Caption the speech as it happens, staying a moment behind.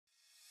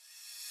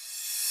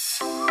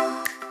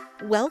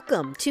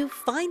Welcome to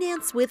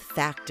Finance with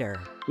Factor,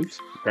 Oops,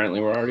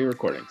 apparently we're already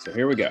recording, so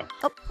here we go.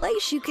 a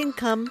place you can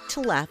come to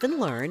laugh and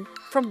learn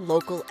from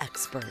local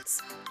experts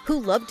who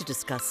love to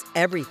discuss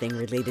everything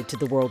related to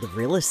the world of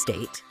real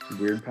estate.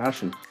 Weird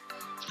passion.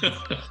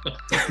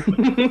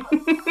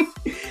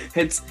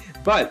 It's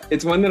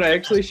one that I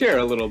actually share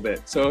a little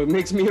bit, so it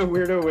makes me a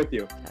weirdo with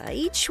you.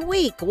 Each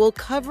week, we'll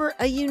cover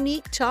a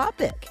unique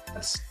topic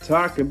Let's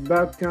talk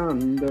about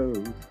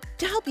condos.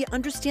 to help you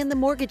understand the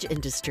mortgage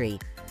industry,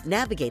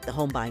 navigate the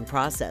home buying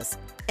process,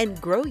 and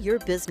grow your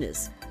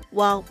business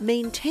while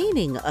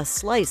maintaining a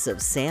slice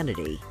of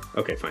sanity.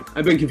 Okay, fine.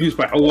 I've been confused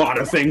by a lot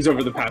of things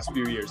over the past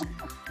few years.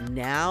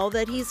 Now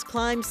that he's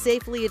climbed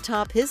safely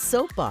atop his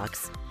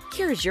soapbox,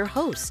 here's your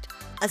host,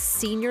 a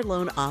senior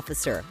loan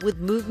officer with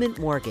Movement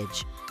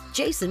Mortgage,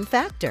 Jason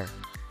Factor.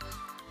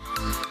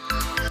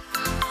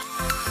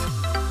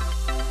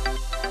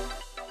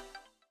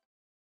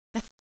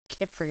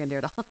 Can't freaking do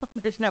it all.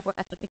 There's no way.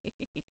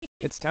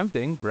 It's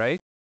tempting, right?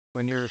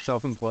 When you're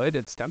self-employed,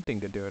 it's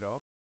tempting to do it all.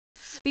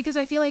 Because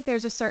I feel like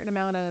there's a certain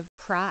amount of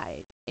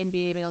pride in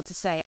being able to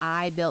say,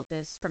 I built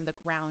this from the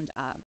ground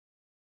up.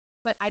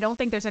 But I don't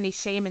think there's any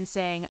shame in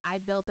saying, I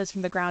built this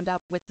from the ground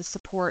up with the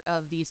support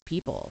of these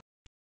people.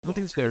 I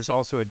think there's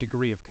also a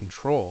degree of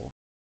control,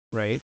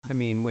 right? I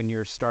mean, when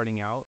you're starting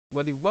out,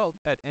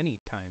 at any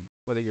time,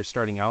 whether you're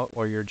starting out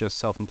or you're just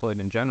self-employed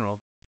in general,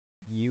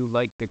 you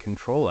like the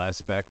control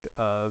aspect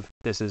of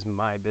this is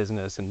my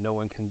business and no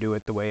one can do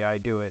it the way I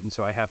do it, and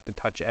so I have to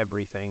touch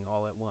everything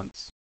all at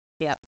once.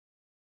 Yep.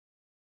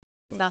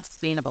 Not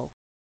sustainable.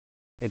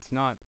 It's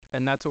not,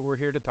 and that's what we're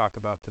here to talk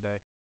about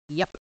today.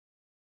 Yep.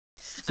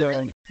 So, I'm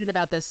really excited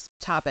about this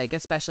topic,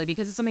 especially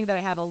because it's something that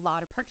I have a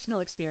lot of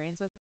personal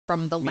experience with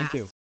from the Me last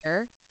too.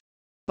 year.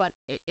 But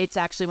it's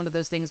actually one of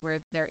those things where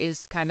there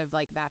is kind of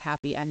like that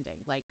happy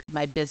ending. Like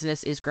my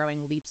business is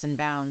growing leaps and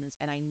bounds,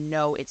 and I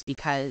know it's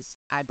because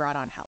I brought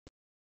on help.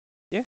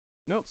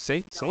 no, So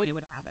it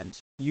would have happened.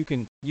 you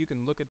can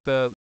look at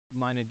the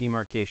line of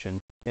demarcation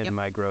in Yep.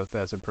 my growth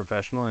as a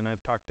professional, and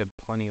I've talked to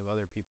plenty of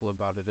other people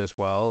about it as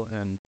well,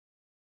 and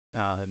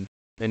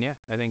yeah,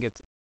 I think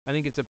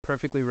it's a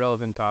perfectly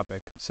relevant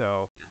topic.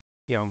 So,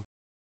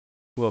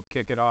 we'll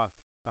kick it off.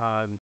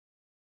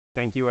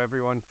 Thank you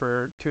everyone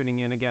for tuning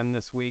in again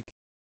this week.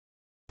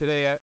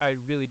 Today, I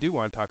really do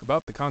want to talk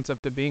about the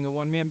concept of being a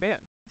one-man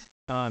band.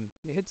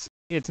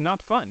 It's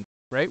not fun.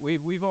 Right?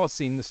 We've all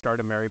seen the start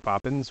of Mary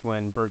Poppins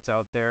when Bert's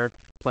out there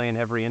playing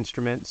every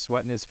instrument,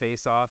 sweating his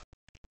face off.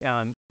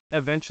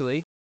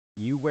 Eventually,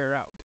 you wear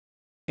out.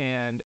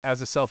 And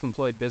as a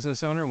self-employed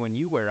business owner, when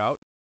you wear out,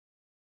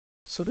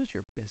 so does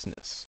your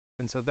business.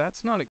 And so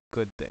that's not a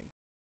good thing,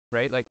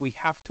 right? Like we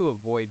have to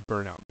avoid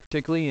burnout,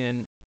 particularly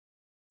in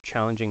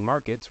challenging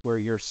markets where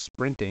you're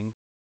sprinting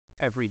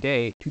every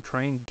day to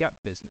try and get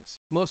business.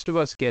 Most of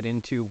us get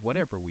into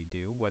whatever we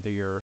do, whether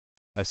you're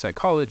a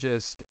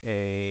psychologist,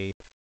 a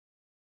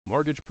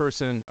mortgage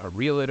person, a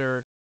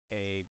realtor,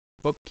 a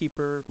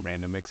bookkeeper,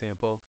 random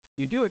example.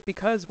 You do it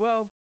because,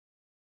 well,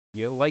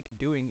 you like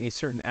doing a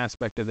certain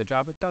aspect of the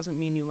job. It doesn't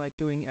mean you like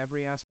doing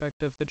every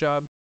aspect of the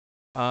job.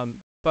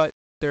 But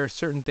there are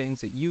certain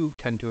things that you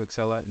tend to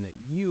excel at and that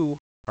you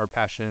are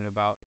passionate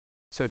about.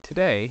 So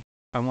today,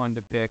 I wanted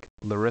to pick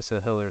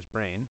Larissa Hiller's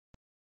brain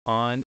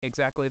on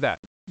exactly that.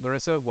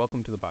 Larissa,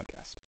 welcome to the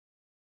podcast.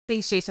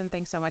 Thanks, Jason.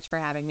 Thanks so much for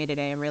having me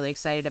today. I'm really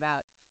excited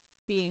about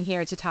being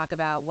here to talk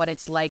about what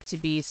it's like to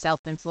be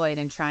self-employed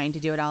and trying to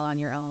do it all on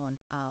your own.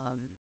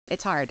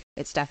 It's hard.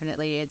 It's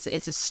definitely, it's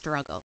a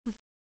struggle.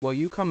 Well,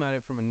 you come at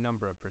it from a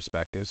number of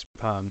perspectives.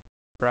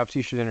 Perhaps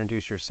you should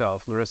introduce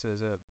yourself. Larissa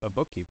is a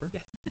bookkeeper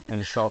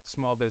and a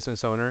small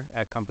business owner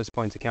at Compass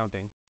Points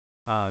Accounting.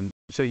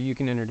 So you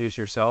can introduce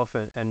yourself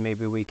and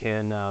maybe we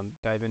can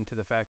dive into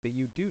the fact that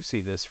you do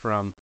see this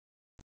from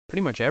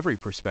pretty much every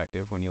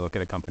perspective when you look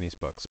at a company's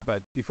books.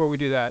 But before we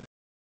do that,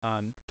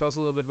 tell us a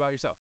little bit about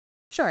yourself.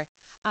 Sure.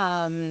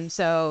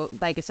 So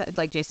like I said,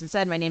 like Jason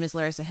said, my name is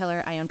Larissa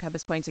Hiller. I own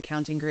Compass Points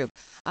Accounting Group,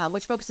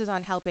 which focuses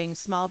on helping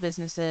small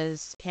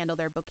businesses handle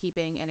their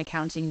bookkeeping and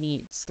accounting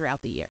needs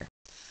throughout the year.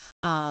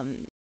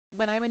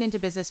 When I went into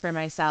business for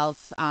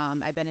myself,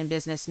 I've been in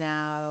business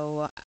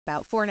now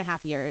about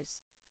 4.5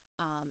 years.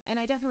 And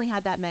I definitely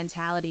had that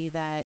mentality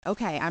that,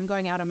 okay, I'm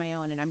going out on my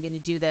own and I'm going to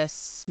do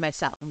this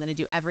myself. I'm going to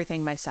do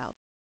everything myself.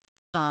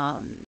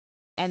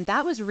 And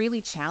that was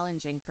really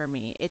challenging for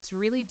me. It's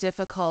really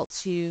difficult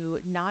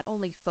to not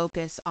only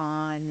focus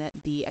on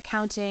the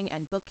accounting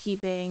and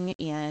bookkeeping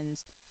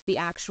and the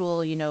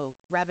actual,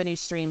 revenue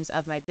streams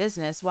of my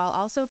business, while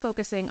also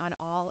focusing on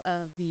all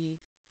of the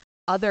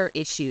other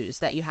issues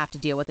that you have to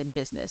deal with in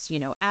business,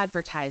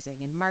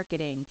 advertising and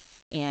marketing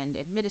and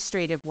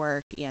administrative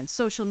work and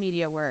social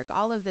media work,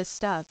 all of this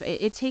stuff.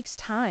 It takes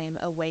time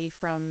away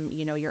from,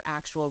 your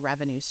actual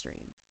revenue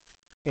stream.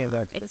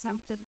 Yeah, It's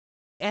something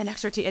and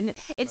expertise. And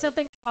it's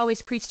something I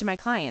always preach to my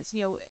clients.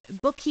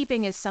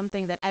 Bookkeeping is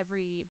something that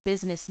every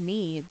business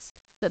needs,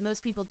 but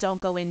most people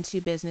don't go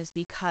into business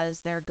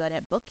because they're good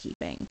at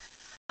bookkeeping.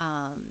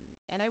 And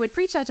I would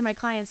preach that to my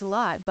clients a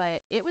lot,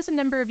 but it was a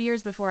number of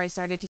years before I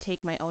started to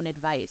take my own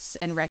advice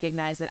and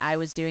recognize that I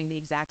was doing the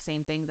exact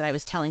same thing that I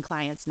was telling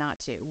clients not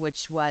to,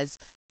 which was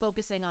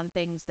focusing on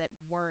things that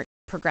weren't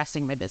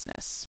progressing my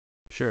business.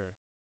 Sure.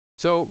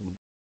 So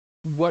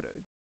what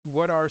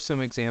are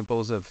some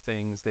examples of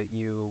things that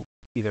you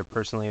either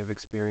personally have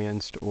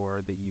experienced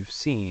or that you've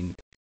seen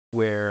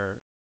where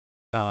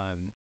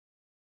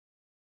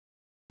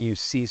you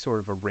see sort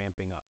of a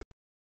ramping up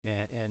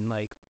and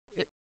like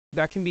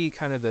that can be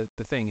kind of the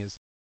thing is,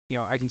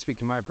 I can speak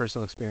to my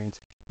personal experience.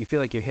 You feel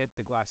like you hit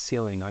the glass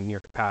ceiling on your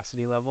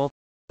capacity level.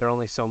 There are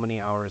only so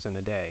many hours in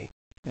a day.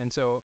 And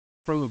so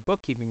from a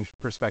bookkeeping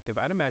perspective,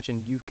 I'd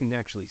imagine you can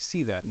actually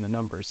see that in the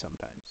numbers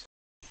sometimes.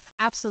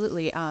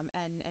 Absolutely.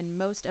 And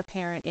most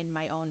apparent in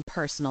my own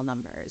personal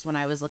numbers when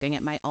I was looking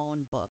at my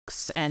own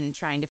books and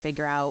trying to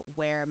figure out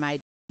where my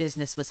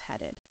business was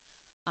headed.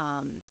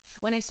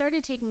 When I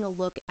started taking a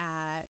look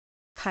at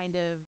kind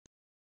of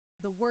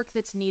the work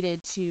that's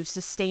needed to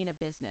sustain a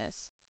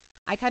business,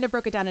 I kind of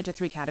broke it down into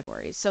 3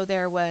 categories. So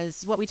there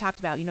was what we talked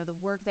about, the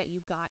work that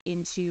you got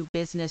into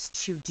business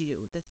to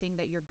do, the thing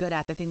that you're good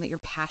at, the thing that you're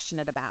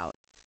passionate about.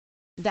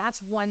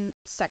 That's one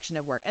section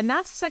of work. And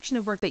that's a section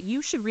of work that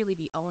you should really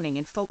be owning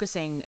and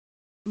focusing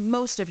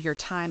most of your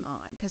time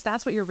on, because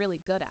that's what you're really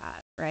good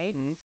at, right?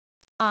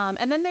 Mm-hmm.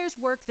 And then there's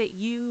work that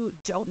you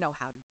don't know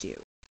how to do.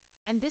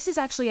 And this is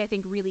actually, I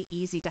think, really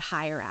easy to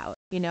hire out.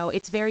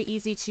 It's very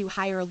easy to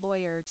hire a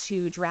lawyer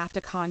to draft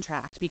a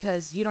contract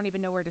because you don't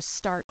even know where to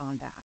start on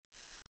that.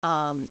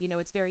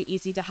 It's very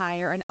easy to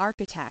hire an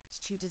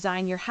architect to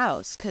design your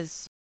house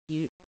because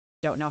you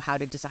don't know how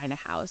to design a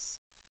house.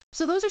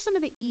 So those are some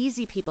of the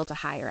easy people to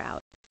hire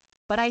out.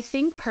 But I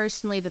think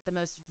personally that the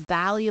most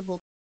valuable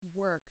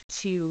work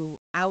to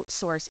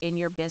outsource in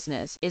your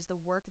business is the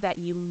work that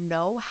you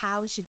know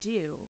how to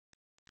do,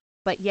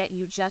 but yet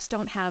you just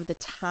don't have the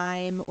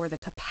time or the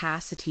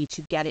capacity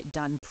to get it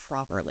done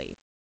properly.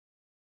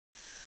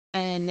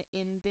 And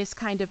in this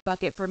kind of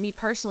bucket, for me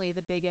personally,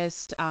 the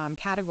biggest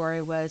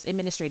category was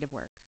administrative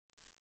work.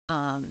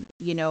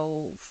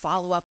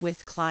 Follow up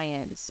with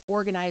clients,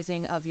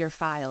 organizing of your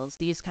files,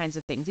 these kinds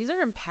of things. These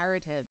are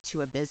imperative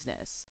to a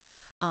business.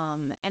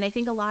 And I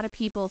think a lot of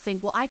people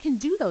think, well, I can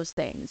do those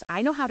things.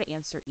 I know how to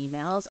answer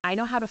emails. I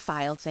know how to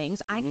file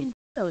things. I can do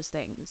those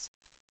things.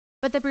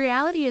 But the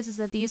reality is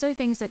that these are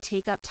things that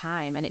take up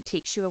time and it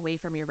takes you away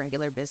from your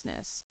regular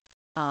business.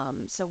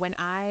 So when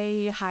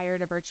I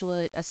hired a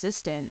virtual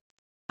assistant,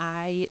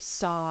 I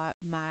saw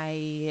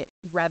my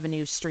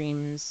revenue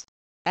streams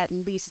at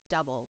least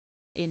double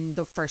in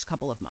the first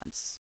couple of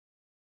months.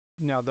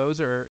 Now, those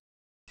are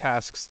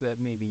tasks that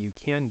maybe you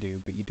can do,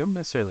 but you don't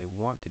necessarily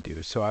want to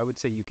do. So I would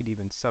say you could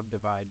even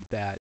subdivide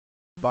that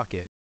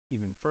bucket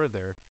even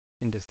further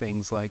into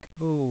things like,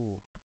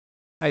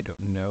 I don't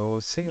know,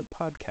 say a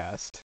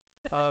podcast.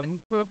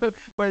 But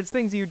it's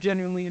things you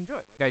genuinely enjoy.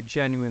 Like, I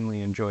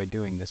genuinely enjoy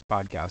doing this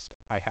podcast.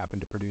 I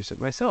happen to produce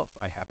it myself.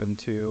 I happen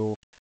to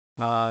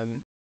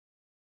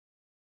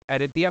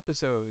edit the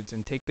episodes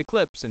and take the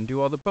clips and do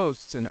all the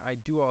posts, and I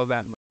do all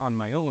that on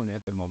my own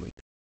at the moment.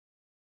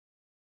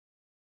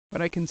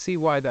 But I can see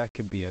why that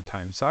could be a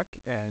time suck,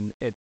 and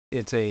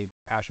it's a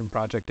passion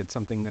project. It's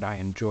something that I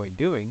enjoy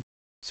doing,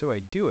 so I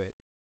do it.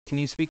 Can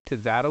you speak to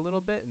that a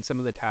little bit and some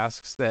of the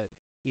tasks that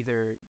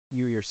either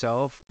you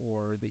yourself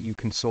or that you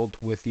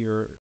consult with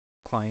your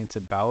clients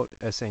about,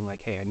 as saying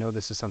like, hey, I know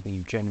this is something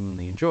you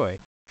genuinely enjoy.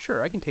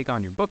 Sure, I can take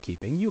on your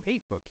bookkeeping. You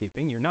hate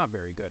bookkeeping. You're not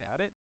very good at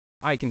it.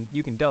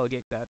 You can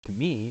delegate that to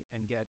me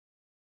and get,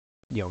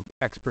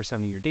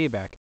 X% of your day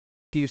back.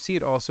 Do you see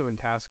it also in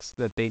tasks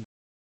that they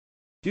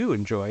do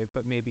enjoy,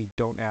 but maybe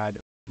don't add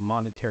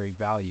monetary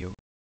value?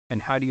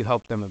 And how do you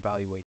help them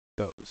evaluate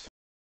those?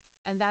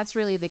 And that's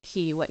really the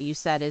key. What you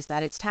said is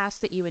that it's tasks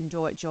that you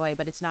enjoy,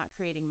 but it's not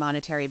creating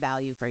monetary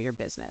value for your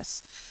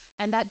business.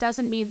 And that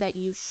doesn't mean that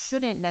you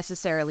shouldn't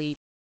necessarily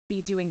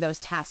be doing those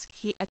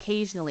tasks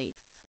occasionally,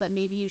 but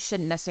maybe you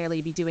shouldn't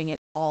necessarily be doing it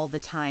all the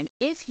time.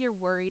 If you're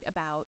worried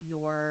about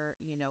your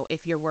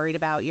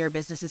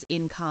business's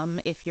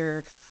income, if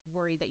you're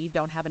worried that you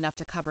don't have enough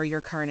to cover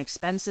your current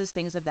expenses,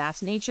 things of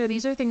that nature,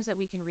 these are things that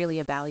we can really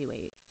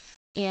evaluate.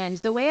 And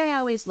the way I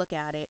always look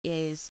at it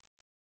is,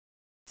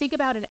 think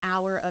about an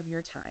hour of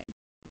your time,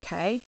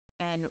 okay?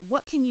 And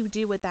what can you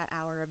do with that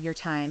hour of your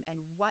time,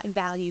 and what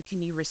value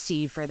can you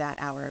receive for that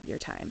hour of your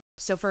time?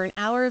 So for an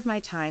hour of my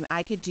time,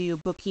 I could do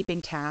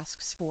bookkeeping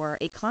tasks for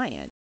a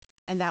client,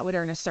 and that would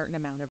earn a certain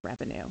amount of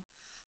revenue.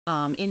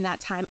 In that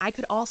time, I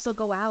could also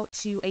go out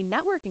to a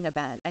networking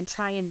event and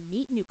try and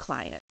meet new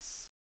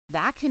clients.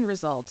 That can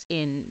result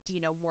in,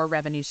 more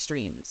revenue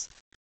streams.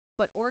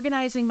 But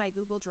organizing my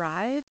Google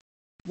Drive,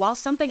 while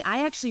something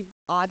I actually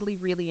oddly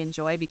really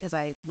enjoy because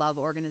I love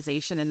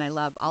organization and I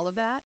love all of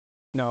that.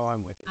 No,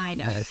 I'm with you. I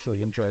know. I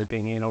actually enjoy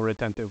being anal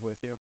retentive with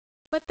you.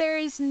 But there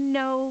is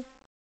no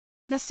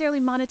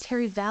necessarily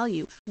monetary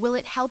value. Will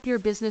it help your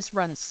business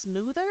run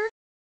smoother?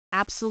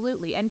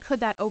 Absolutely. And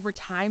could that over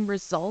time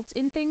result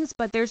in things?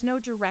 But there's no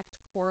direct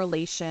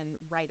correlation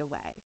right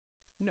away.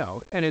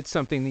 No, and it's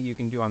something that you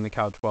can do on the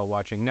couch while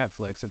watching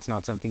Netflix. It's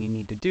not something you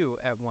need to do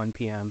at 1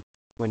 p.m.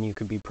 when you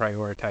could be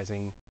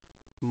prioritizing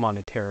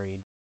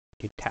monetary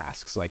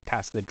tasks, like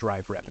tasks that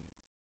drive revenue.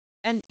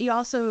 And you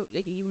also,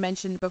 like you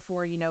mentioned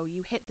before,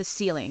 you hit the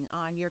ceiling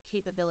on your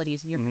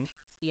capabilities and your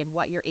capacity and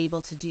what you're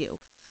able to do.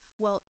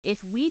 Well,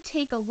 if we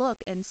take a look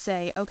and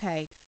say,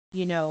 okay,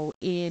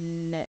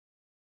 in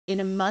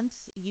a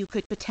month, you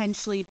could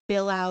potentially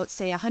bill out,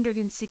 say,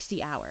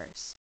 160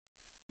 hours.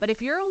 But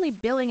if you're only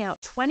billing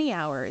out 20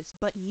 hours,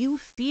 but you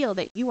feel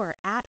that you are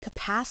at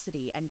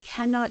capacity and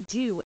cannot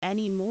do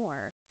any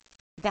more,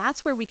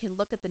 that's where we can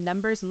look at the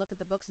numbers and look at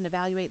the books and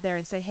evaluate there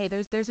and say, hey,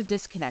 there's a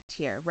disconnect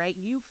here, right?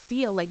 You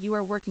feel like you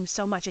are working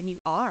so much, and you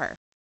are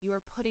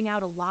putting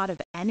out a lot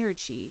of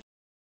energy,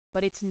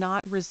 but it's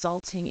not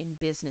resulting in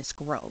business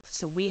growth.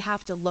 So we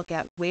have to look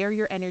at where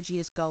your energy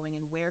is going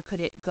and where could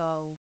it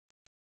go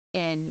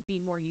and be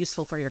more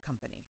useful for your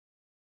company.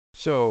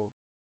 So,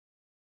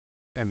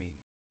 I mean,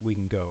 we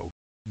can go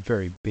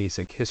very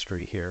basic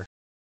history here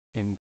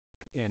and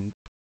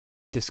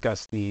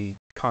discuss the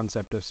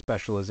concept of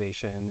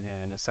specialization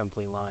and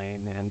assembly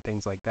line and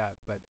things like that.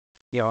 But,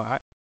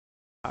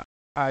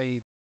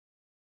 I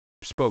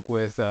spoke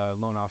with a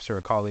loan officer,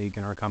 a colleague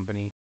in our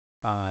company,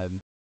 a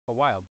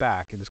while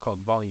back. It was called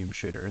Volume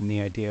Shooter. And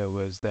the idea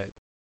was that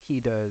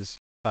he does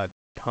a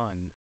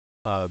ton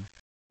of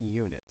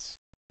units.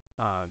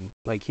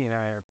 Like he and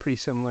I are pretty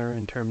similar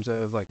in terms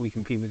of like we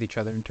compete with each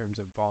other in terms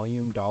of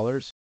volume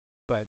dollars,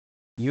 but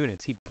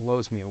units, he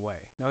blows me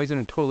away. Now he's in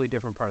a totally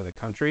different part of the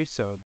country,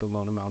 so the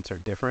loan amounts are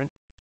different.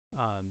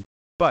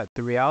 But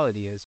the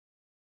reality is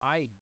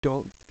I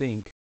don't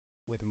think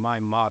with my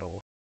model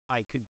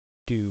I could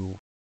do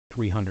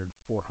 300,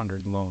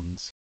 400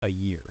 loans a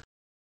year,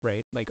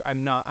 right? Like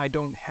I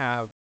don't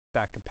have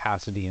that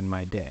capacity in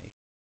my day.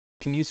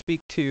 Can you speak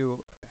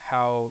to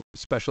how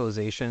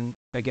specialization,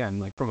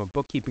 again, like from a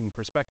bookkeeping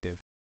perspective,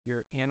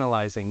 you're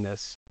analyzing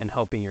this and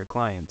helping your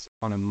clients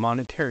on a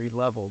monetary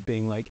level,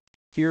 being like,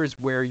 here's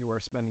where you are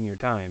spending your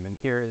time and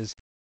here is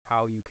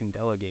how you can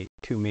delegate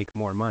to make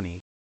more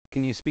money.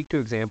 Can you speak to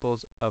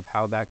examples of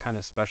how that kind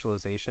of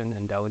specialization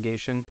and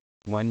delegation,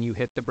 when you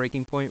hit the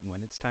breaking point,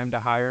 when it's time to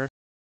hire,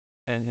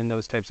 and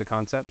those types of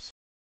concepts?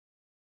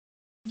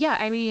 Yeah,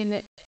 I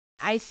mean,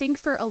 I think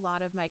for a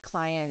lot of my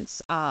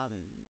clients,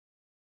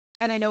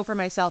 and I know for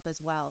myself as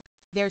well,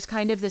 there's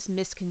kind of this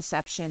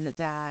misconception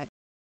that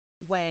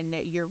when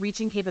you're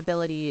reaching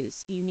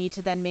capabilities, you need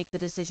to then make the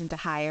decision to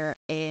hire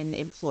an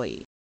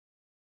employee,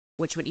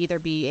 which would either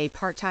be a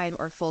part-time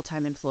or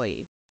full-time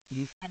employee.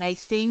 And I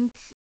think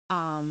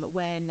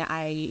when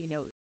I,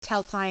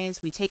 tell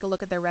clients, we take a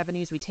look at their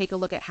revenues, we take a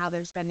look at how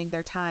they're spending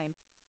their time,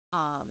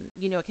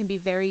 it can be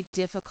very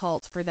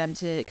difficult for them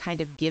to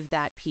kind of give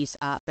that piece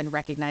up and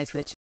recognize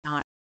that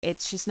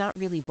it's just not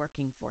really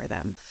working for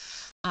them.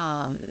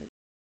 And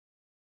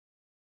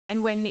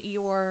when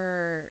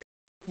you're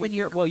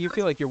you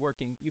feel like you're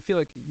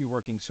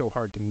working so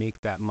hard to make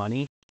that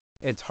money,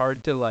 it's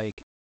hard to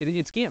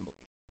it's gambling,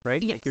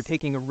 right? Yes. Like you're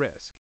taking a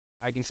risk.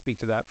 I can speak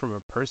to that from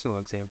a personal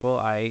example.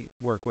 I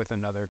work with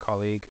another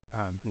colleague,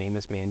 her name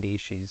is Mandy.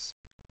 She's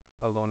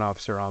a loan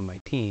officer on my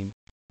team,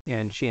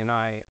 and she and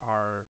I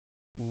are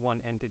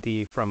one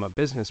entity from a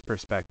business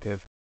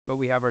perspective, but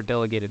we have our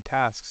delegated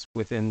tasks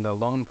within the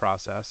loan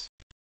process.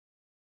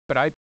 But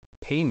I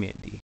pay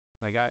Mandy.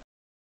 Right.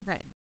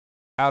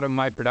 Out of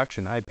my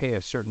production, I pay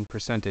a certain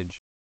percentage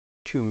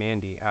to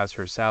Mandy as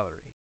her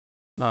salary.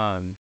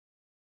 And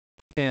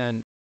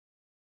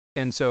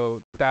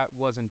so that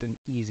wasn't an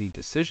easy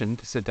decision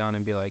to sit down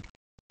and be like,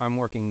 I'm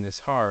working this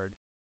hard.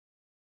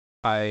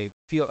 I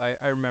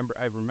remember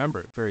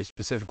it very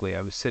specifically.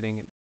 I was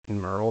sitting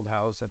in our old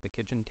house at the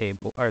kitchen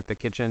table, or at the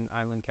kitchen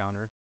island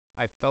counter.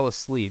 I fell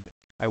asleep.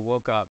 I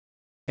woke up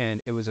and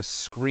it was a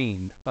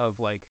screen of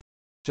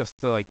just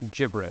the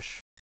gibberish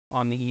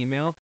on the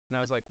email. And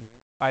I was like,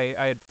 I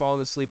had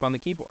fallen asleep on the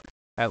keyboard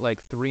at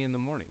 3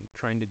 a.m.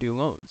 trying to do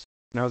loans.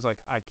 And I was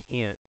like, I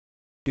can't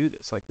do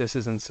this. This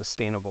isn't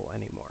sustainable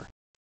anymore.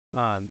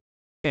 And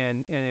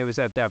it was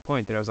at that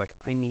point that I was like,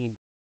 I need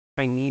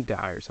to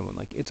hire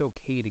someone. It's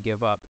okay to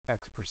give up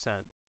X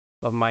percent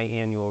of my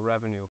annual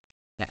revenue.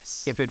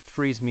 Yes. If it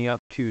frees me up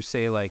to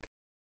say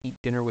eat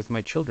dinner with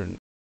my children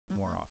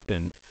more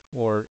often,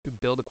 or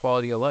build a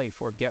quality of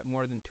life, or get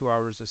more than 2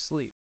 hours of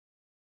sleep.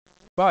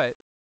 But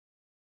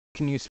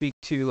can you speak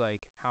to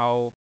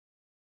how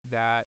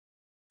that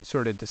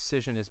sort of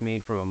decision is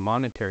made from a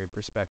monetary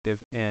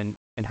perspective, and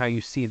how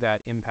you see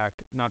that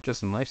impact not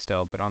just in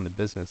lifestyle but on the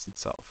business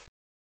itself?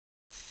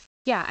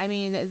 Yeah, I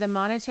mean, the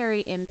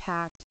monetary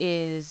impact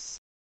is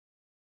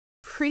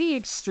pretty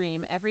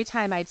extreme. Every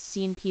time I've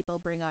seen people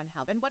bring on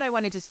help, and what I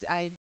wanted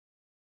to,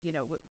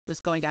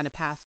 was going down a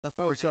path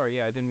before. Oh, sorry,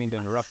 yeah, I didn't mean to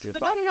interrupt you.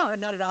 But no,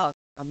 not at all.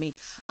 On me.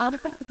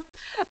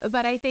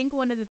 But I think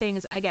one of the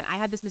things, again, I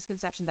had this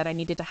misconception that I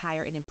needed to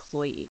hire an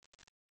employee.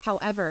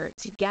 However,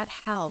 to get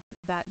help,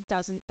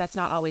 that's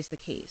not always the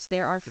case.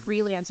 There are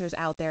freelancers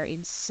out there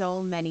in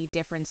so many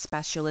different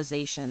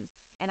specializations.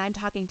 And I'm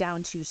talking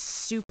down to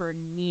super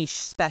niche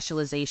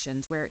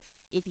specializations where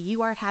if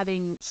you are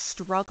having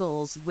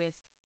struggles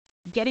with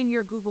getting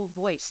your Google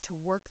Voice to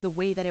work the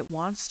way that it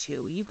wants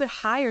to, you could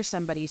hire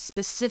somebody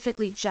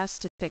specifically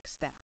just to fix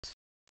that.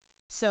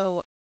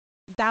 So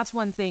that's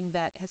one thing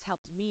that has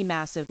helped me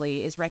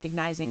massively, is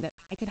recognizing that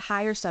I could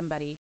hire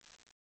somebody,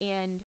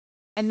 and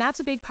that's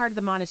a big part of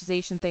the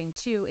monetization thing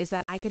too, is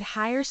that I could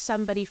hire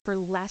somebody for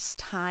less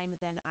time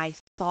than I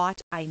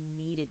thought I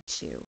needed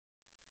to.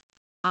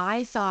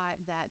 I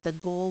thought that the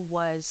goal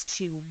was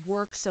to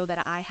work so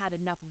that I had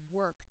enough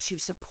work to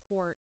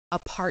support a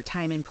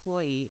part-time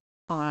employee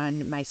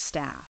on my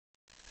staff.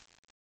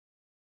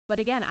 But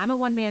again, I'm a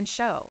one-man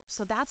show,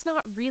 so that's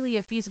not really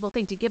a feasible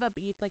thing to give up.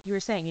 Like you were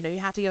saying, you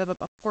have to give up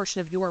a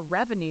portion of your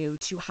revenue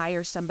to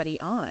hire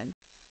somebody on.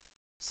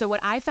 So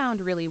what I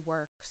found really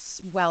works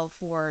well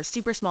for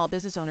super small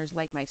business owners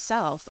like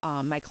myself,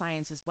 my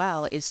clients as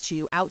well, is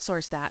to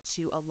outsource that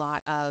to a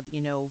lot of,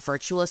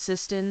 virtual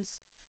assistants.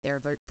 There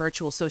are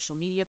virtual social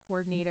media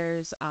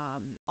coordinators,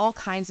 all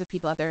kinds of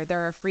people out there.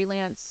 There are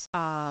freelance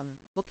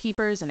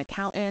bookkeepers and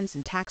accountants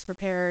and tax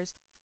preparers,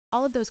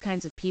 all of those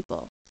kinds of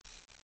people.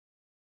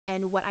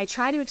 And what I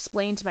try to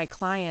explain to my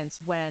clients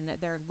when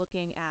they're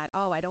looking at,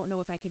 I don't know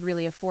if I could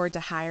really afford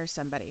to hire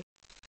somebody,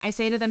 I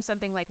say to them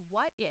something like,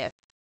 what if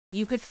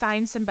you could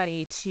find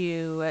somebody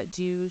to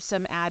do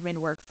some admin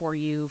work for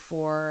you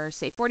for,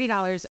 say,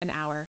 $40 an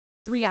hour,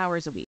 3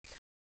 hours a week?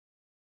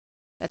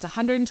 That's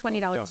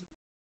 $120.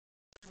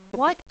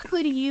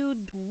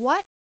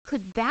 What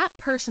could that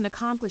person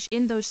accomplish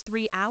in those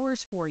 3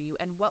 hours for you?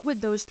 And what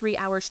would those 3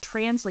 hours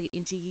translate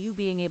into you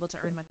being able to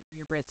earn money for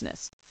your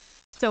business?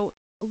 So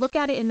look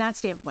at it in that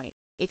standpoint.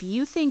 If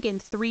you think in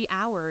 3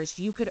 hours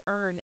you could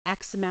earn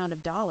X amount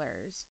of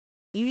dollars,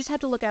 you just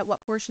have to look at what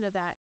portion of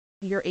that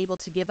you're able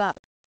to give up,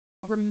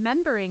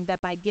 remembering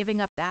that by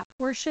giving up that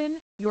portion,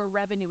 your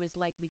revenue is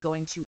likely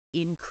going to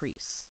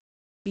increase.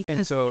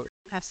 And so,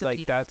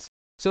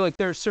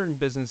 there are certain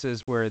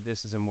businesses where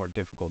this is a more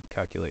difficult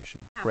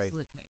calculation,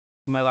 Absolutely. Right?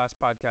 My last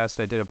podcast,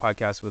 I did a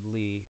podcast with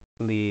Lee.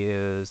 Lee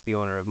is the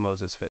owner of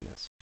Moses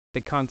Fitness.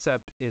 The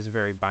concept is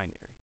very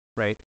binary,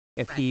 right?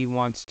 If he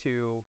wants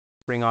to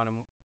bring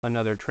on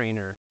another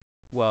trainer,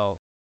 well,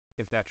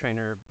 if that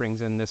trainer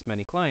brings in this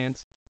many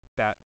clients,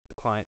 that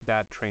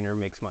trainer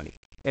makes money.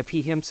 If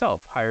he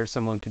himself hires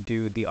someone to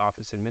do the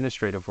office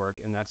administrative work,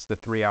 and that's the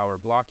 3-hour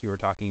block you were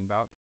talking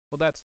about, well,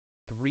 that's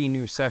 3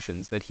 new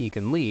sessions that he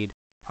can lead.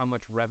 How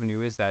much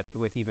revenue is that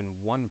with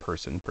even one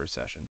person per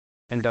session?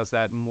 And does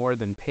that more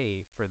than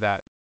pay for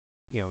that,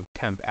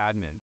 temp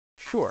admin?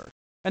 Sure.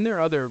 And there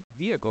are other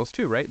vehicles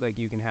too, right? Like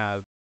you can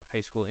have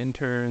high school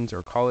interns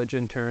or college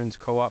interns,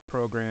 co-op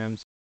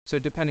programs. So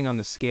depending on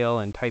the scale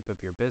and type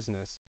of your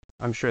business,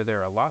 I'm sure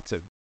there are lots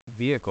of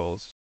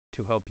vehicles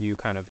to help you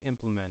kind of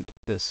implement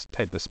this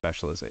type of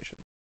specialization.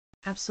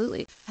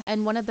 Absolutely.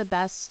 And one of the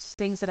best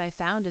things that I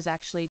found is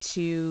actually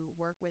to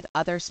work with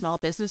other small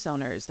business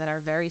owners that are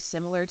very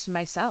similar to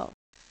myself.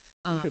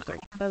 I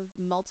have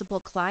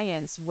multiple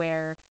clients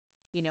where,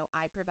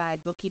 I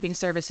provide bookkeeping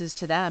services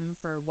to them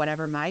for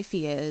whatever my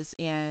fee is,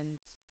 and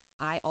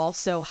I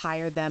also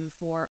hire them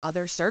for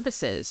other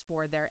services,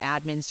 for their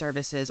admin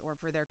services or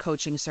for their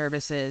coaching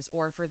services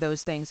or for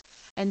those things.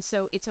 And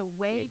so it's a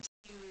way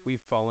we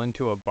fall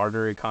into a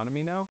barter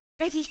economy now.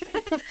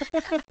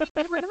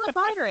 We're not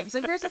bartering.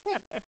 So here's the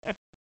thing.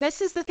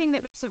 This is the thing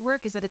that makes it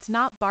work, is that it's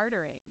not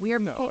bartering. We are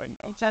paying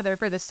each other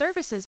for the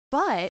services,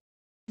 but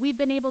we've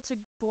been able to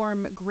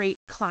form great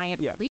client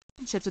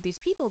relationships with these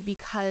people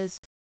because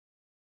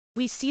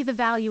we see the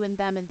value in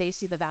them and they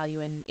see the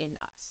value in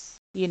us.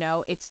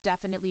 It's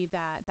definitely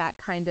that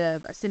kind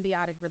of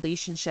symbiotic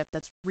relationship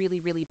that's really,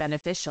 really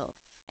beneficial.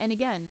 And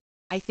again,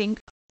 I think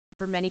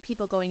for many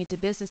people going into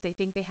business, they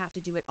think they have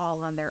to do it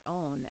all on their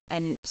own.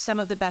 And some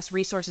of the best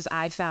resources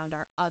I've found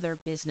are other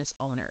business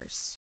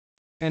owners.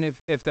 And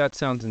if that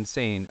sounds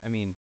insane, I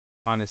mean,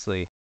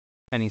 honestly,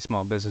 any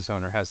small business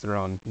owner has their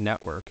own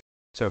network.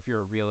 So if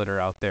you're a realtor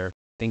out there,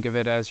 think of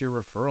it as your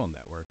referral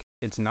network.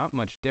 It's not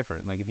much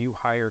different. Like if you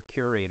hire a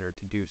curator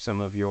to do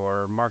some of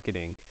your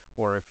marketing,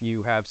 or if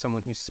you have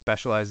someone who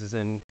specializes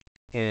in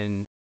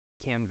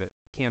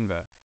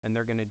Canva, and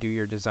they're going to do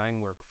your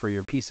design work for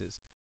your pieces,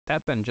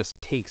 that then just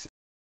takes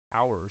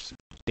hours,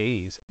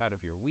 days out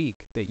of your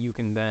week that you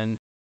can then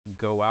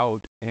go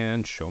out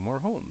and show more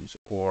homes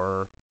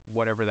or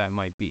whatever that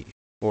might be,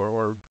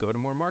 or go to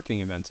more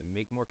marketing events and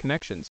make more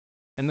connections.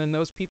 And then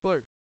those people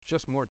are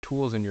just more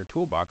tools in your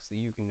toolbox that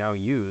you can now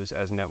use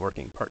as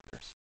networking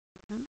partners.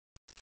 Mm-hmm.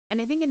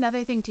 And I think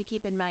another thing to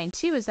keep in mind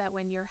too is that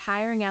when you're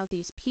hiring out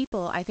these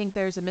people, I think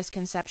there's a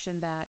misconception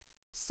that,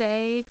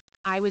 say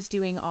I was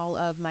doing all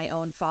of my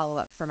own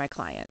follow-up for my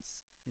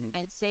clients,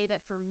 and say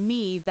that for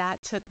me, that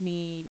took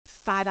me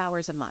 5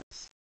 hours a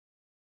month.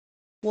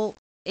 Well,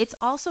 it's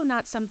also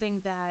not something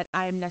that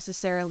I'm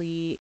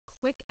necessarily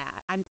quick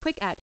at. I'm quick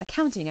at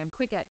accounting. I'm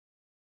quick at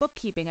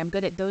bookkeeping. I'm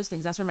good at those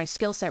things. That's where my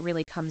skill set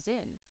really comes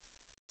in.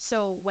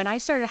 So when I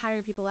started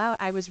hiring people out,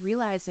 I was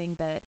realizing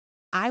that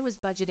I was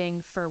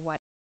budgeting for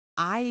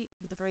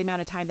the very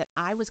amount of time that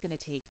I was going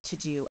to take to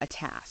do a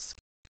task.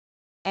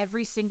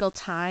 Every single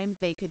time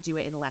they could do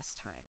it in less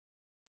time.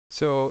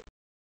 So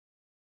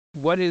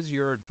what is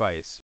your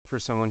advice for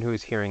someone who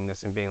is hearing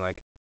this and being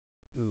like,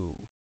 ooh,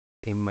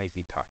 they might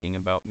be talking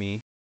about me?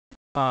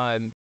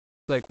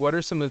 Like, what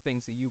are some of the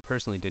things that you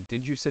personally did?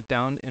 Did you sit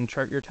down and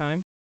chart your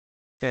time?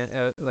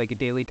 Like a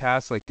daily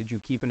task? Like, did you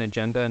keep an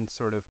agenda and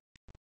sort of,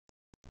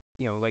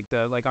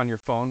 like on your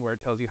phone where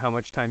it tells you how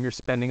much time you're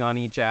spending on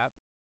each app?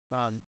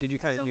 Did you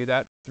kind of do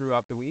that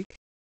throughout the week?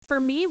 For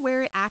me,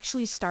 where it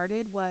actually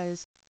started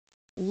was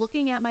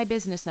looking at my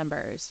business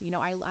numbers.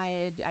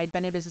 I'd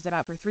been in business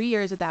about for 3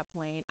 years at that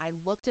point. I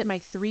looked at my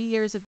 3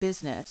 years of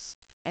business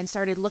and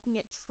started looking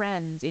at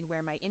trends in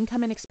where my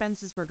income and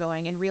expenses were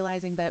going and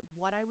realizing that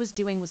what I was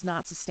doing was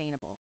not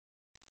sustainable.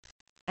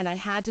 And I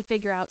had to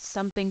figure out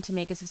something to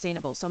make it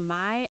sustainable. So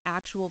my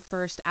actual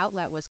first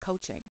outlet was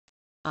coaching.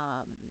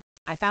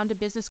 I found a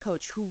business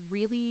coach who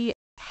really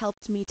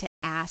helped me to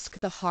ask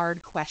the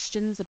hard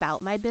questions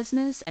about my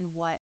business and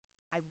what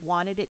I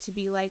wanted it to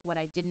be like, what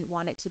I didn't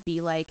want it to be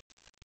like,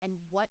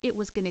 and what it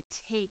was going to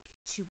take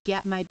to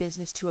get my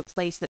business to a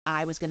place that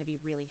I was going to be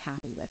really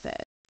happy with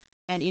it.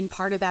 And in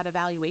part of that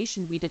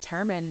evaluation, we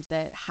determined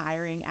that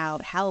hiring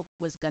out help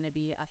was going to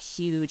be a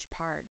huge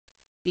part.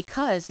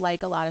 Because,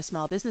 like a lot of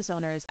small business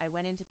owners, I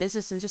went into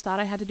business and just thought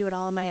I had to do it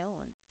all on my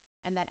own.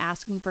 And that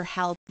asking for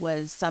help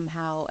was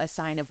somehow a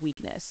sign of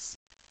weakness.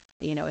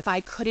 If I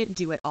couldn't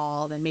do it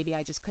all, then maybe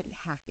I just couldn't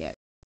hack it.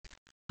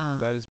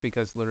 That is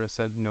because Larissa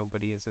said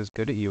nobody is as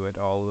good at you at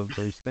all of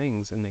those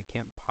things, and they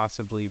can't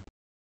possibly.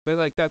 But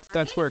like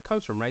that's where it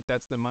comes from, right?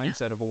 That's the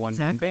mindset of a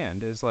one-man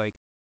band. Is like,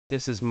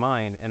 this is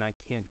mine, and I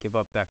can't give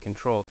up that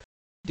control.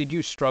 Did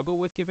you struggle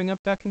with giving up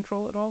that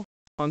control at all?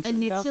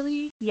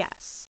 Initially,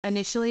 yes.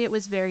 Initially, it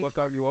was very. What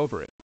got you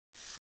over it?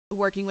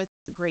 Working with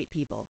great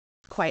people,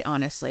 quite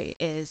honestly,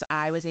 is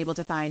I was able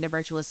to find a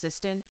virtual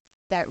assistant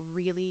that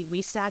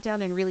we sat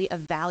down and really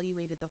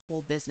evaluated the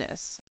whole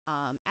business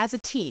as a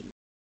team.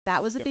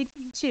 That was a big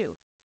thing too,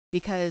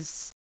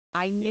 because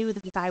I knew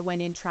that if I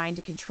went in trying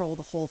to control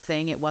the whole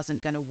thing, it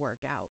wasn't going to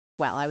work out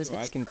well. I was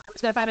going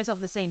to find myself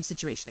in the same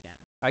situation again.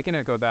 I can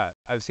echo that.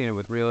 I've seen it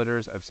with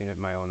realtors. I've seen it in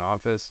my own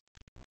office.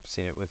 I've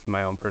seen it with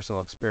my own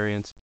personal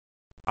experience.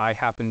 I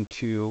happen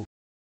to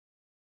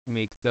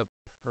make the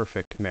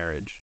perfect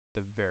marriage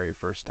the very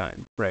first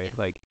time, right?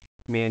 Like,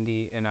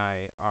 Mandy and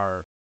I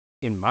are,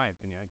 in my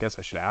opinion, I guess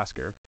I should ask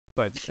her,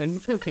 but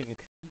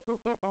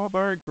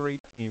we're a great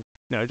team.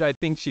 No, I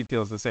think she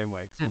feels the same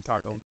way because we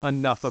talk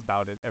enough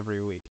about it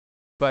every week.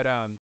 But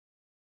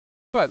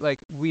like,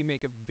 we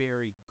make a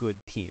very good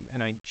team,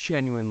 and I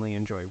genuinely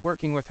enjoy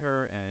working with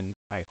her, and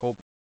I hope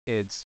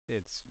it's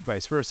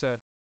vice versa.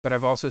 But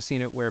I've also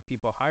seen it where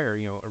people hire,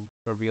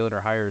 a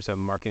realtor hires a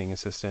marketing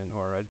assistant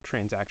or a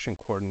transaction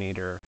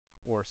coordinator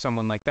or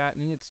someone like that,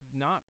 and it's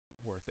not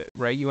worth it,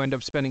 right? You end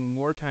up spending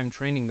more time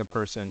training the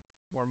person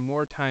or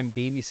more time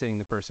babysitting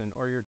the person,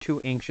 or you're too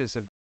anxious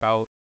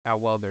about how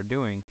well they're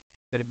doing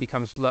that it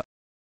becomes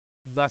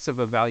less of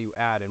a value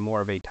add and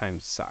more of a time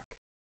suck.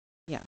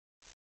 Yeah.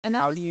 And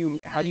how do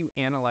you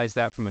analyze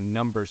that from a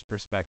numbers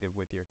perspective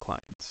with your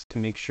clients to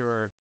make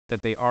sure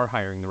that they are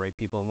hiring the right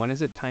people? And when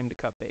is it time to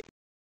cut bait?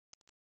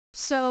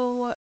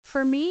 So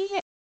for me,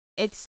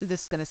 this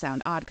is going to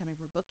sound odd coming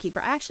from a bookkeeper.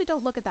 I actually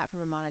don't look at that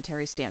from a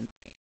monetary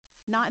standpoint.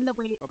 Not in the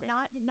way,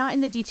 not in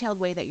the detailed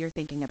way that you're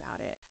thinking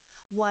about it.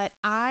 What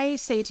I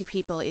say to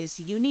people is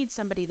you need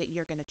somebody that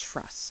you're going to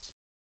trust.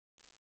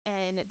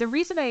 And the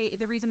reason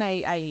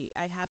I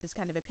have this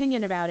kind of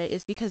opinion about it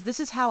is because this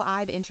is how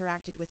I've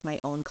interacted with my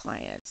own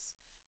clients,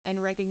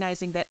 and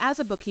recognizing that as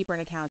a bookkeeper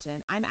and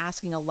accountant, I'm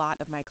asking a lot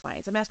of my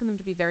clients. I'm asking them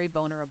to be very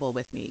vulnerable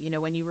with me.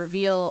 When you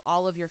reveal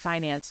all of your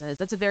finances,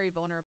 that's a very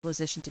vulnerable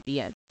position to be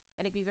in,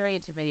 and it can be very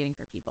intimidating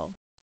for people.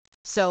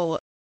 So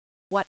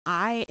what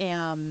I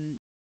am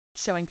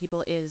showing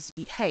people is,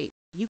 hey,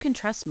 you can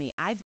trust me.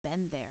 I've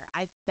been there.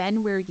 I've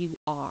been where you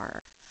are.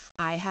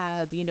 I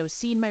have,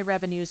 seen my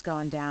revenues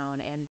gone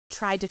down and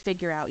tried to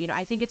figure out,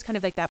 I think it's kind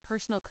of like that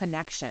personal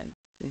connection.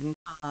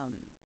 Mm-hmm.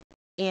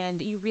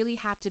 And you really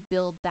have to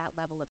build that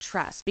level of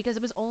trust, because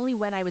it was only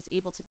when I was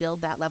able to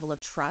build that level of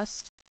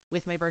trust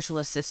with my virtual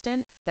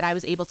assistant that I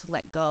was able to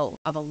let go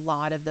of a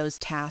lot of those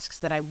tasks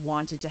that I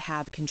wanted to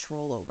have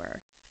control over.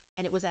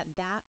 And it was at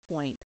that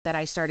point that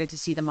I started to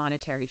see the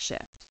monetary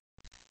shift.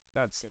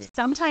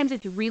 Sometimes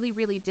it's really,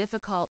 really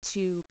difficult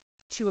to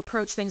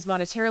approach things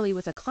monetarily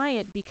with a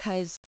client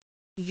because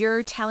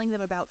you're telling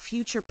them about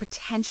future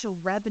potential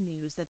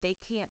revenues that they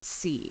can't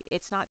see.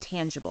 It's not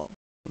tangible.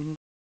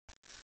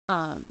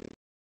 Mm-hmm.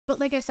 But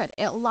like I said,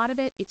 a lot of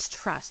it's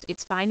trust.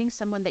 It's finding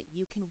someone that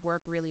you can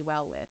work really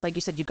well with. Like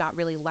you said, you got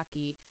really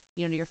lucky.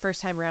 Your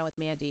first time around with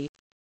Mandy,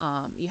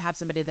 you have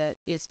somebody that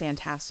is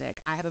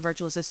fantastic. I have a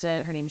virtual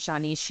assistant. Her name's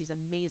Shanice. She's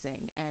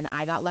amazing. And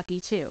I got lucky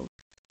too.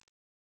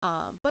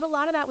 But a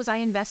lot of that was I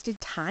invested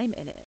time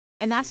in it.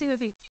 And that's the other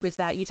thing is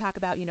that you talk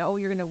about, you're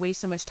going to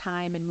waste so much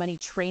time and money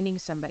training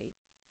somebody.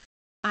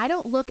 I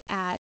don't look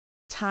at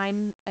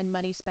time and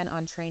money spent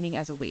on training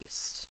as a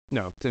waste.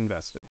 No, it's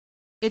invested.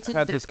 It's I've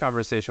had this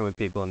conversation with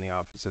people in the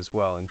office as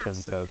well in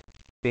terms of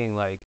being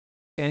like,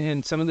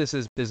 and some of this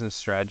is business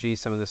strategy,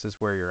 some of this is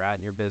where you're at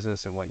in your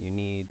business and what you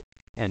need,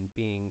 and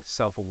being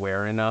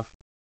self-aware enough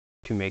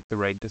to make the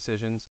right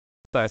decisions.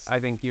 But I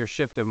think your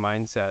shift of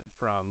mindset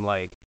from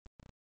like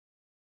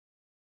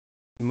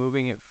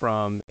moving it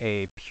from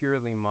a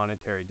purely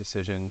monetary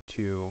decision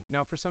to,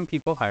 now for some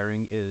people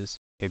hiring is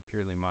a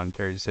purely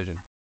monetary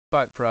decision,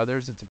 but for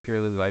others it's a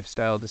purely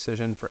lifestyle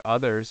decision. For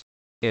others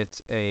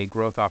it's a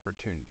growth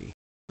opportunity,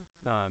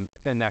 and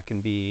that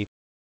can be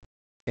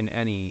in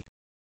any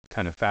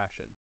kind of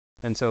fashion.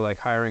 And so like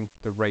hiring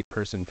the right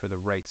person for the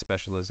right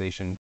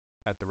specialization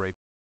at the right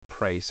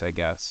price, I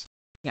guess,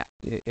 Yeah.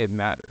 it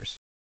matters.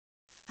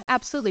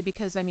 Absolutely,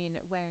 because I mean,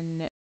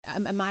 when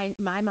my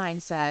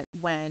mindset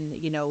when,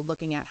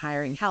 looking at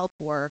hiring help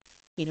or,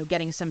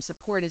 getting some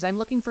support is I'm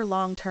looking for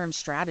long-term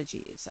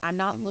strategies. I'm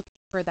not looking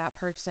for that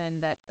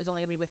person that is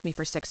only going to be with me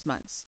for 6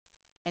 months.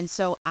 And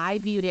so I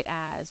viewed it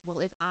as, well,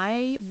 if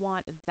I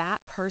want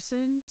that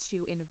person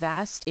to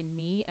invest in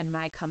me and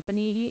my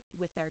company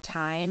with their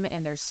time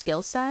and their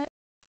skill set,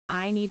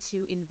 I need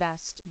to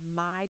invest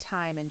my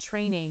time and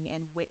training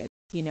and,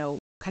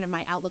 kind of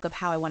my outlook of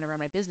how I want to run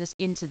my business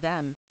into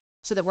them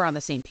so that we're on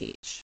the same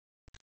page.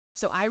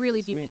 So I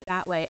really viewed it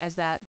that way, as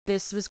that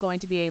this was going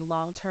to be a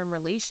long-term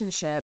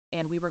relationship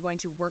and we were going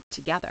to work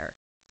together.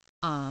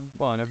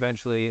 Well, and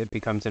eventually it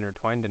becomes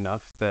intertwined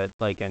enough that,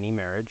 like any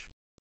marriage,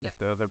 if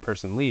the other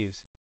person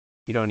leaves,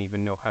 you don't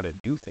even know how to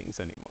do things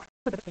anymore.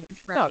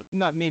 Right.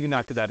 No, maybe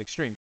not to that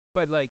extreme,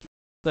 but like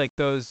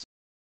those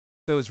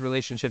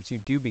relationships, you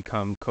do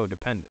become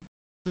codependent.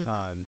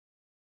 Mhm.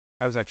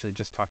 I was actually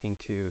just talking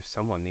to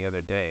someone the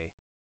other day.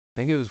 I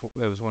think it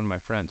was one of my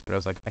friends, but I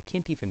was like, I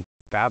can't even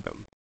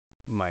fathom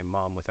my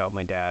mom without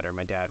my dad, or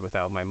my dad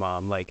without my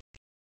mom. Like,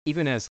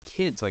 even as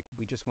kids, like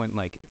we just went,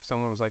 like if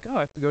someone was like, oh, I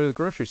have to go to the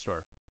grocery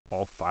store,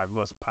 all 5 of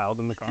us piled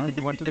in the car and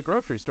we went to the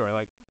grocery store.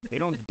 Like, they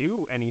don't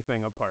do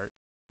anything apart.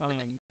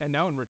 And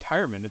now in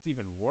retirement, it's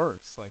even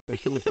worse. Like the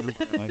two of them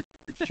are like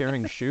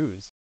sharing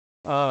shoes.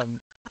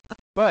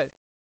 But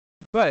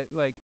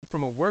like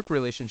from a work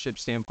relationship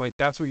standpoint,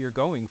 that's what you're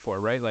going for,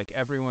 right? Like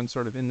everyone's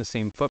sort of in the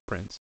same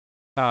footprints,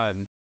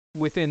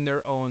 within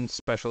their own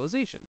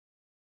specialization.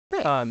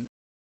 Right.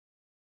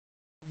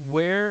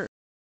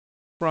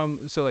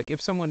 So like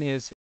if someone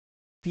is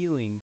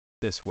feeling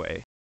this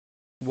way,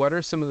 what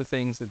are some of the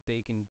things that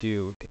they can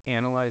do to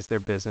analyze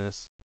their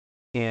business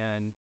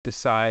and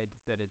decide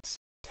that it's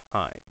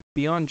time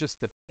beyond just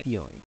the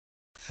feeling?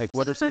 Like,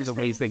 what are some of the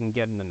ways they can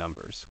get in the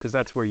numbers? Because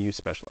that's where you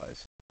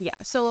specialize. Yeah.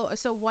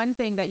 So one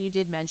thing that you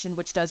did mention,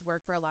 which does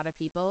work for a lot of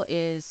people,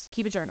 is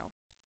keep a journal.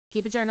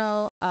 Keep a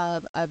journal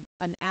of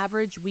an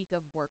average week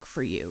of work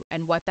for you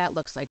and what that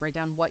looks like. Write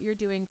down what you're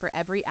doing for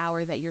every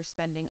hour that you're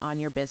spending on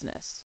your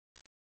business,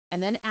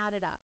 and then add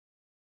it up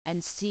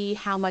and see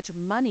how much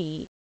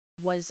money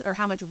or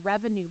how much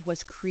revenue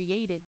was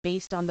created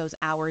based on those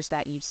hours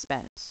that you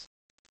spent.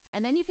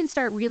 And then you can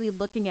start really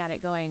looking at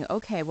it going,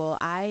 okay, well,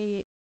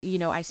 I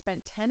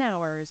spent 10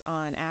 hours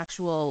on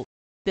actual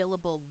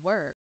billable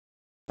work,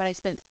 but I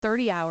spent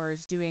 30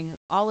 hours doing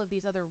all of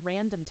these other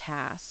random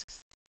tasks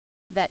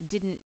that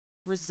didn't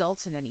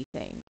result in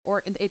anything.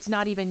 Or it's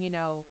not even,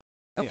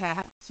 okay, I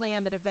have a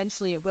plan that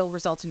eventually it will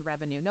result in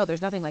revenue. No,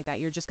 there's nothing like that.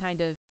 You're just kind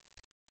of,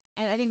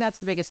 and I think that's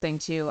the biggest thing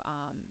too,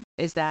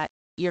 is that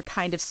you're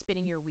kind of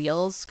spinning your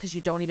wheels because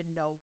you don't even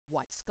know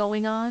what's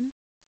going on.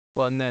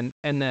 Well, and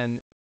then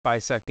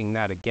bisecting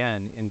that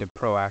again into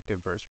proactive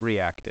versus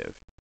reactive,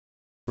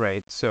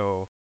 right?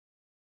 So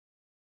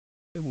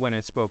when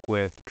I spoke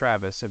with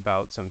Travis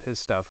about some of his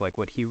stuff, like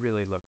what he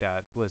really looked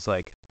at was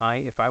like,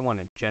 if I want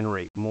to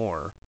generate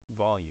more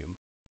volume,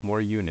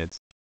 more units,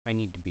 I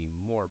need to be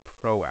more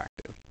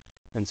proactive.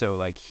 And so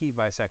like he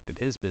bisected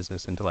his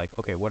business into like,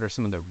 okay, what are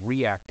some of the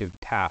reactive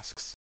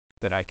tasks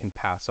that I can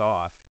pass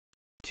off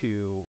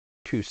to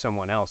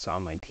someone else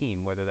on my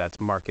team, whether that's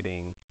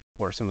marketing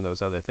or some of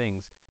those other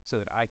things, so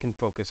that I can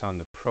focus on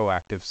the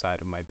proactive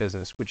side of my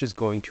business, which is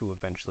going to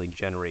eventually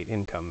generate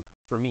income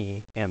for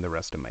me and the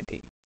rest of my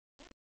team.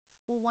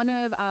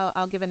 Well,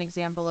 I'll give an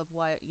example of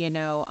what,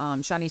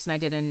 Shanice and I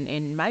did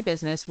in my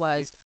business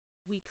was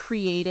we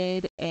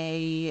created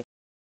a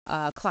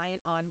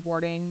client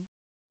onboarding,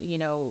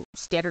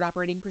 standard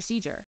operating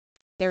procedure.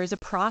 There is a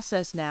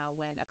process now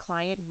when a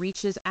client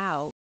reaches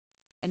out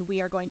and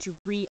we are going to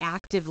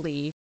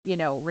reactively,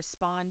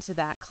 respond to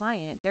that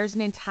client. There's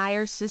an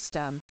entire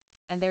system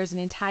and there's an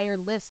entire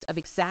list of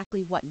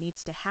exactly what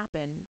needs to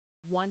happen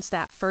once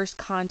that first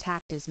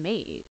contact is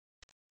made.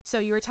 So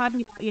you were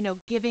talking about,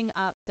 giving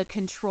up the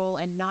control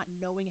and not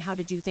knowing how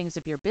to do things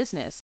of your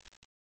business.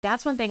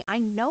 That's one thing. I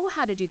know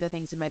how to do the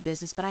things in my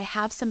business, but I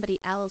have somebody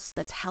else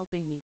that's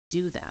helping me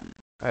do them.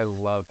 I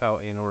love how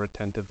anal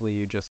retentively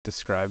you just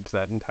described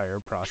that entire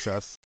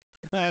process.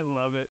 I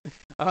love it.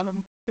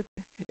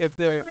 If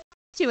there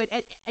To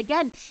it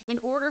again, in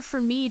order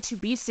for me to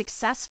be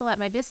successful at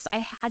my business,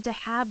 I had to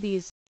have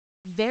these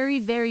very,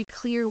 very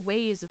clear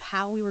ways of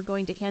how we were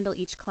going to handle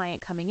each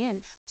client coming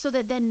in, so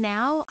that then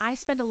now I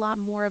spend a lot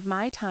more of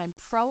my time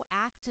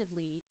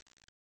proactively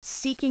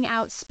seeking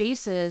out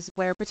spaces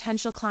where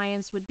potential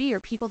clients would be or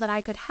people that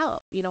I could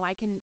help. I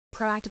can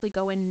proactively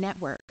go and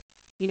network.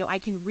 I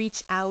can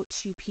reach out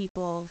to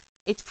people.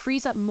 It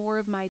frees up more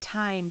of my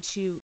time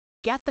to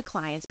get the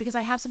clients because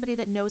I have somebody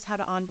that knows how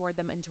to onboard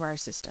them into our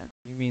system.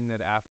 You mean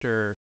that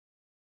after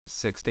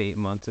 6 to 8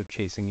 months of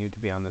chasing you to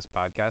be on this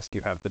podcast,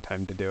 you have the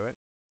time to do it?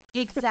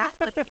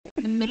 Exactly.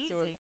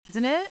 Amazing,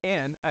 isn't it?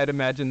 And I'd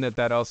imagine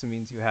that also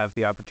means you have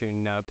the opportunity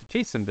now to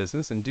chase some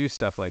business and do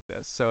stuff like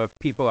this. So if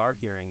people are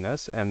hearing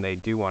this and they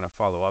do want to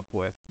follow up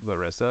with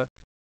Larissa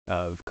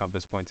of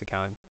Compass Points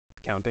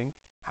Accounting,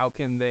 how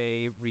can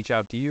they reach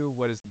out to you?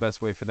 What is the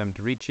best way for them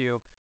to reach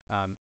you?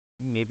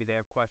 Maybe they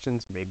have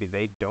questions. Maybe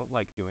they don't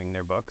like doing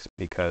their books,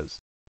 because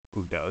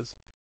who does?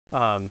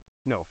 No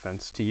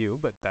offense to you,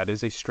 but that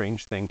is a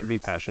strange thing to be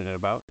passionate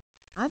about.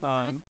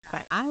 I'm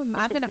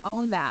going to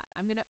own that.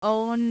 I'm going to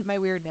own my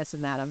weirdness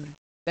in that. I'm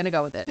going to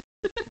go with it.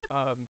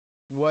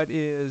 What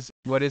is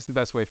the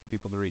best way for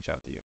people to reach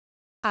out to you?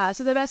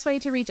 So the best way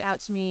to reach out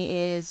to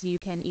me is you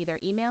can either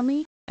email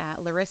me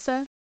at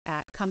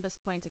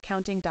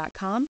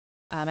larissa@compasspointsaccounting.com.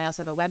 I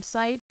also have a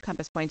website,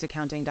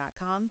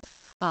 compasspointsaccounting.com.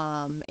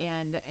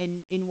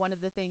 And in one of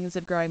the things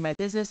of growing my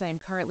business, I am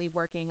currently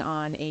working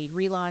on a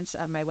relaunch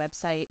of my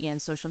website and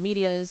social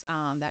medias.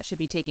 That should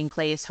be taking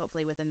place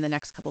hopefully within the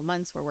next couple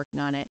months. We're working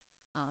on it.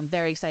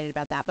 Very excited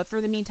about that. But for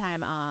the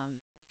meantime, you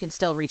can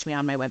still reach me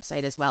on my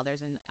website as well.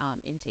 There's an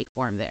intake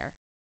form there.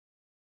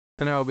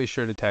 And I'll be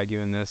sure to tag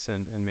you in this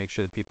and make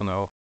sure that people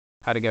know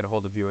how to get a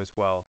hold of you as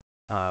well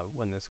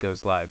when this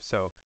goes live.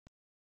 So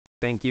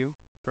thank you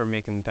for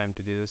making the time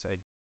to do this. I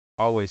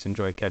always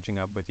enjoy catching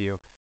up with you.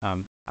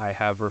 I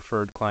have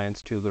referred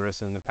clients to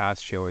Larissa in the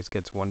past. She always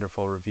gets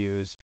wonderful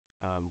reviews.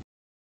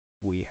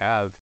 We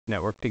have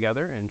networked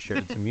together and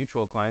shared some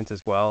mutual clients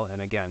as well.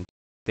 And again,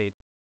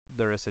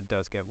 Larissa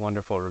does get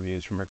wonderful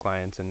reviews from her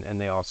clients,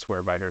 and they all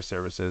swear by her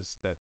services,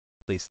 at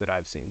least that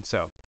I've seen.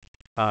 So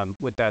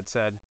with that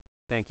said,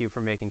 thank you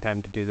for making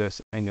time to do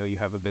this. I know you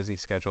have a busy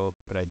schedule,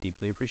 but I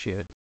deeply appreciate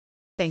it.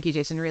 Thank you,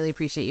 Jason. Really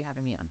appreciate you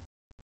having me on.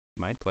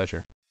 My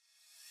pleasure.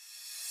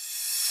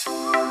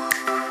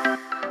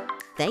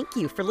 Thank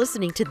you for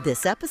listening to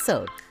this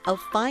episode of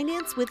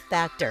Finance with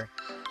Factor.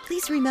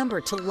 Please remember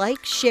to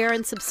like, share,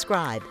 and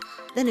subscribe.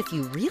 Then if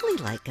you really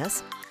like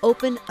us,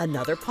 open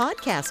another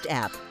podcast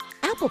app,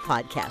 Apple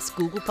Podcasts,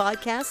 Google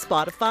Podcasts,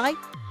 Spotify,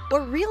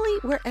 or really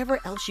wherever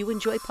else you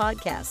enjoy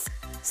podcasts.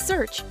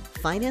 Search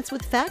Finance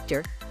with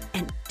Factor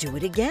and do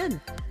it again.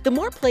 The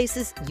more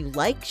places you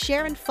like,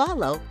 share, and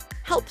follow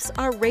helps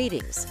our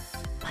ratings.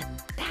 But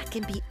that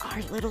can be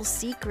our little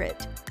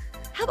secret.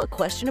 Have a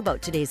question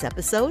about today's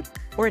episode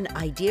or an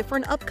idea for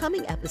an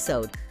upcoming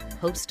episode?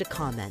 Post a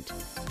comment.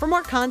 For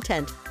more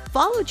content,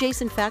 follow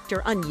Jason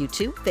Factor on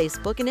YouTube,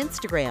 Facebook, and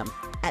Instagram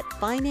at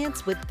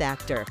Finance with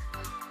Factor.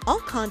 All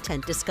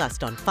content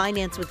discussed on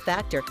Finance with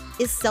Factor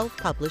is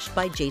self-published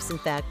by Jason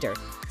Factor,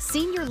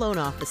 Senior Loan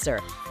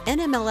Officer,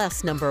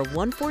 NMLS number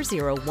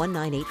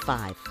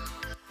 1401985.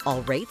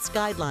 All rates,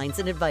 guidelines,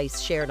 and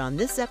advice shared on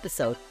this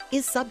episode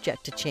is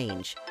subject to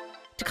change.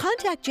 To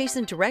contact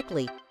Jason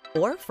directly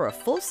or for a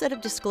full set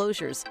of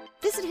disclosures,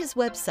 visit his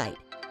website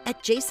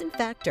at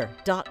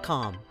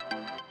jasonfactor.com.